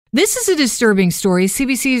This is a disturbing story.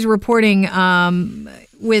 CBC is reporting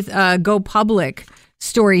with a Go Public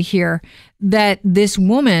story here that this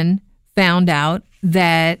woman found out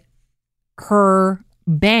that her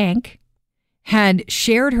bank had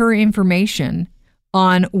shared her information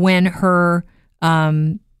on when her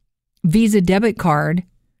Visa debit card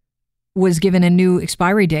was given a new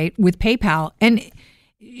expiry date with PayPal. And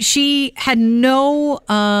she had no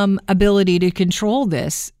ability to control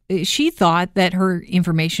this. She thought that her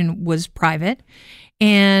information was private.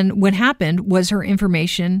 And what happened was her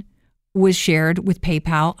information was shared with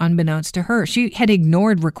PayPal unbeknownst to her. She had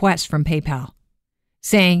ignored requests from PayPal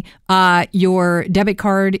saying, your debit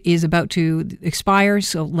card is about to expire,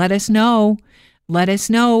 so let us know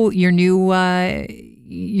your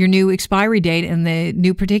new expiry date and the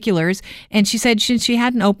new particulars. And she said since she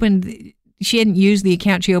hadn't used the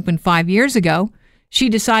account she opened 5 years ago, she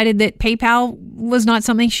decided that PayPal was not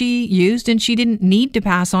something she used and she didn't need to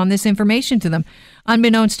pass on this information to them.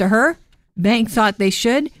 Unbeknownst to her, bank thought they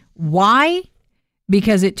should. Why?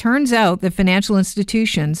 Because it turns out that financial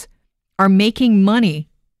institutions are making money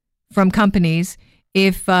from companies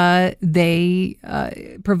if they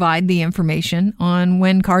provide the information on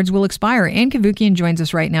when cards will expire. Ann Cavoukian joins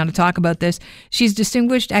us right now to talk about this. She's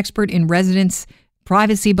distinguished expert in residence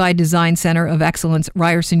Privacy by Design Center of Excellence,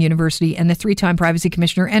 Ryerson University, and the 3-time privacy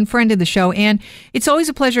commissioner and friend of the show. Ann, it's always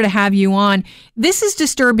a pleasure to have you on. This is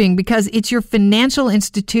disturbing because it's your financial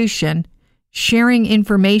institution sharing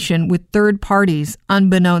information with third parties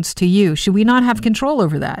unbeknownst to you. Should we not have control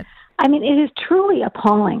over that? I mean, it is truly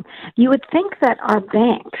appalling. You would think that our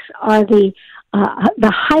banks are the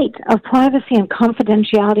height of privacy and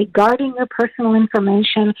confidentiality, guarding your personal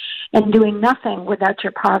information and doing nothing without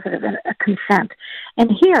your positive consent. And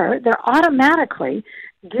here, they're automatically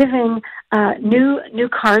giving new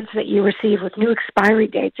cards that you receive with new expiry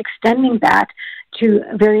dates, extending that to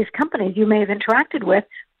various companies you may have interacted with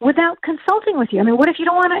without consulting with you. I mean, what if you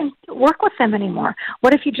don't want to work with them anymore?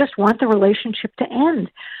 What if you just want the relationship to end?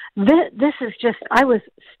 This is just, I was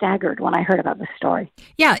staggered when I heard about this story.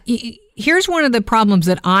 Yeah. Here's one of the problems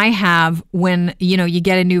that I have when, you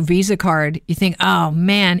get a new Visa card. You think, oh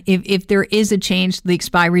man, if there is a change to the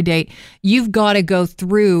expiry date, you've got to go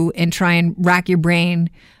through and try and rack your brain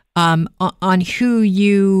on who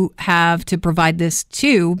you have to provide this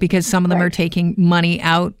to, because some of them are taking money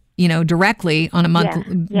out directly on a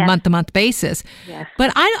month-to-month basis. Yes.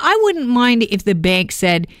 But I wouldn't mind if the bank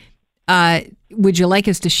said, would you like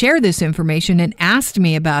us to share this information, and asked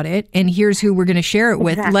me about it, and here's who we're going to share it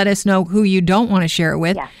with. Let us know who you don't want to share it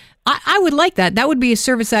with. Yeah. I would like that. That would be a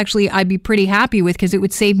service actually I'd be pretty happy with, because it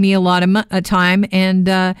would save me a lot of time and,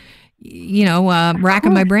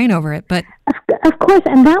 racking my brain over it. But of course,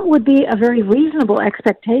 and that would be a very reasonable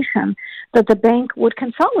expectation that the bank would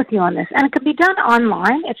consult with you on this. And it could be done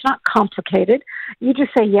online. It's not complicated. You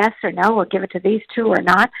just say yes or no, or give it to these two or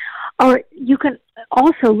not. Or you can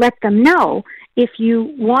also let them know if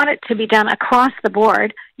you want it to be done across the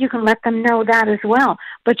board. You can let them know that as well.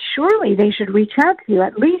 But surely they should reach out to you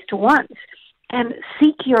at least once and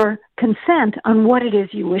seek your consent on what it is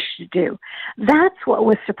you wish to do. That's what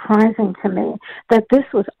was surprising to me, that this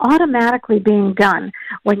was automatically being done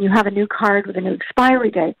when you have a new card with a new expiry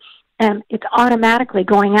date, and it's automatically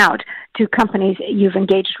going out to companies you've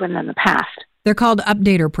engaged with in the past. They're called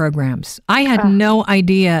updater programs. I had no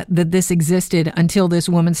idea that this existed until this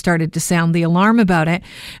woman started to sound the alarm about it.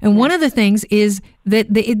 And one of the things is that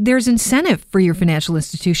there's incentive for your financial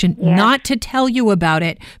institution not to tell you about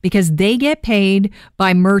it, because they get paid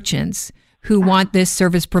by merchants who want this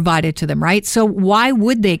service provided to them, right? So why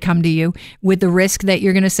would they come to you with the risk that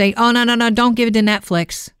you're going to say, oh, no, don't give it to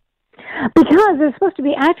Netflix? Because they're supposed to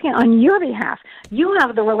be acting on your behalf. You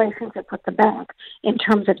have the relationship with the bank in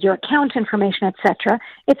terms of your account information, etc.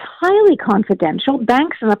 It's highly confidential.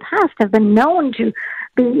 Banks in the past have been known to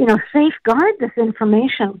be, safeguard this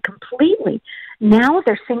information completely. Now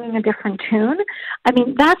they're singing a different tune. I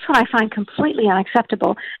mean, that's what I find completely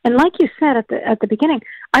unacceptable. And like you said at the beginning,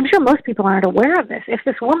 I'm sure most people aren't aware of this. If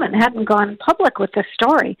this woman hadn't gone public with this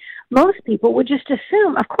story, most people would just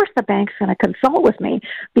assume, of course, the bank's going to consult with me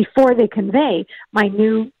before they convey my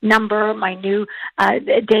new number, my new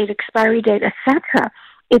expiry date, etc.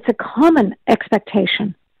 It's a common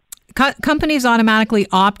expectation. Companies automatically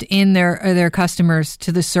opt in their customers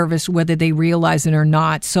to the service, whether they realize it or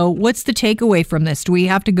not. So what's the takeaway from this? Do we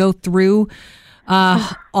have to go through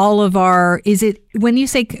all of our, is it, when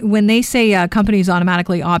they say companies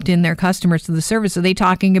automatically opt in their customers to the service, are they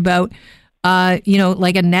talking about,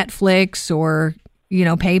 like a Netflix or,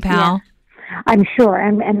 PayPal? Yeah, I'm sure,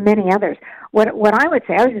 and many others. What I would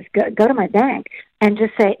say, I would just go to my bank and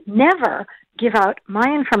just say, never give out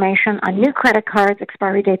my information on new credit cards,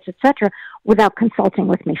 expiry dates, etc., without consulting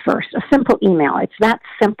with me first. A simple email. It's that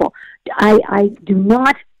simple. I do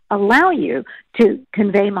not allow you to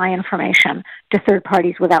convey my information to third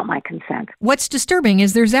parties without my consent. What's disturbing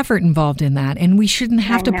is there's effort involved in that, and we shouldn't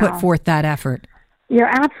have to put forth that effort. You're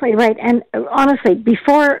absolutely right. And honestly,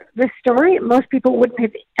 before this story, most people wouldn't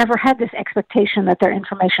have ever had this expectation that their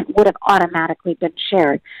information would have automatically been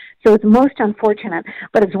shared. So it's most unfortunate,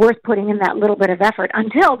 but it's worth putting in that little bit of effort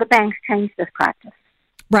until the banks change this practice.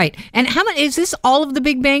 Right. And how much is this all of the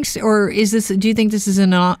big banks, or is this? Do you think this is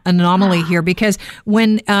an anomaly here? Because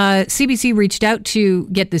when CBC reached out to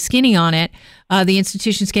get the skinny on it, the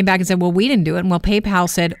institutions came back and said, well, we didn't do it. And well, PayPal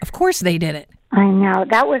said, of course they did it. I know.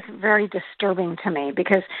 That was very disturbing to me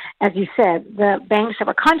because, as you said, the banks that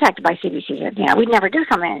were contacted by CBC said, we'd never do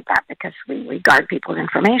something like that because we guard people's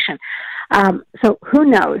information. So who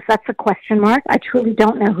knows? That's a question mark. I truly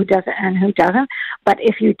don't know who does it and who doesn't. But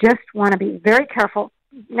if you just want to be very careful,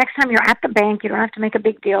 next time you're at the bank, you don't have to make a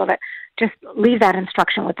big deal of it. Just leave that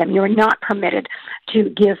instruction with them. You are not permitted to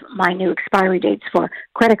give my new expiry dates for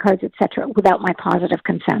credit cards, etc., without my positive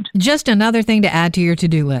consent. Just another thing to add to your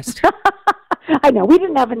to-do list. I know. We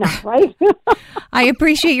didn't have enough, right? I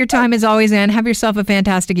appreciate your time as always, Anne. Have yourself a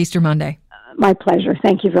fantastic Easter Monday. My pleasure.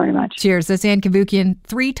 Thank you very much. Cheers. That's Anne Cavoukian,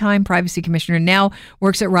 3-time privacy commissioner, now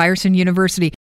works at Ryerson University.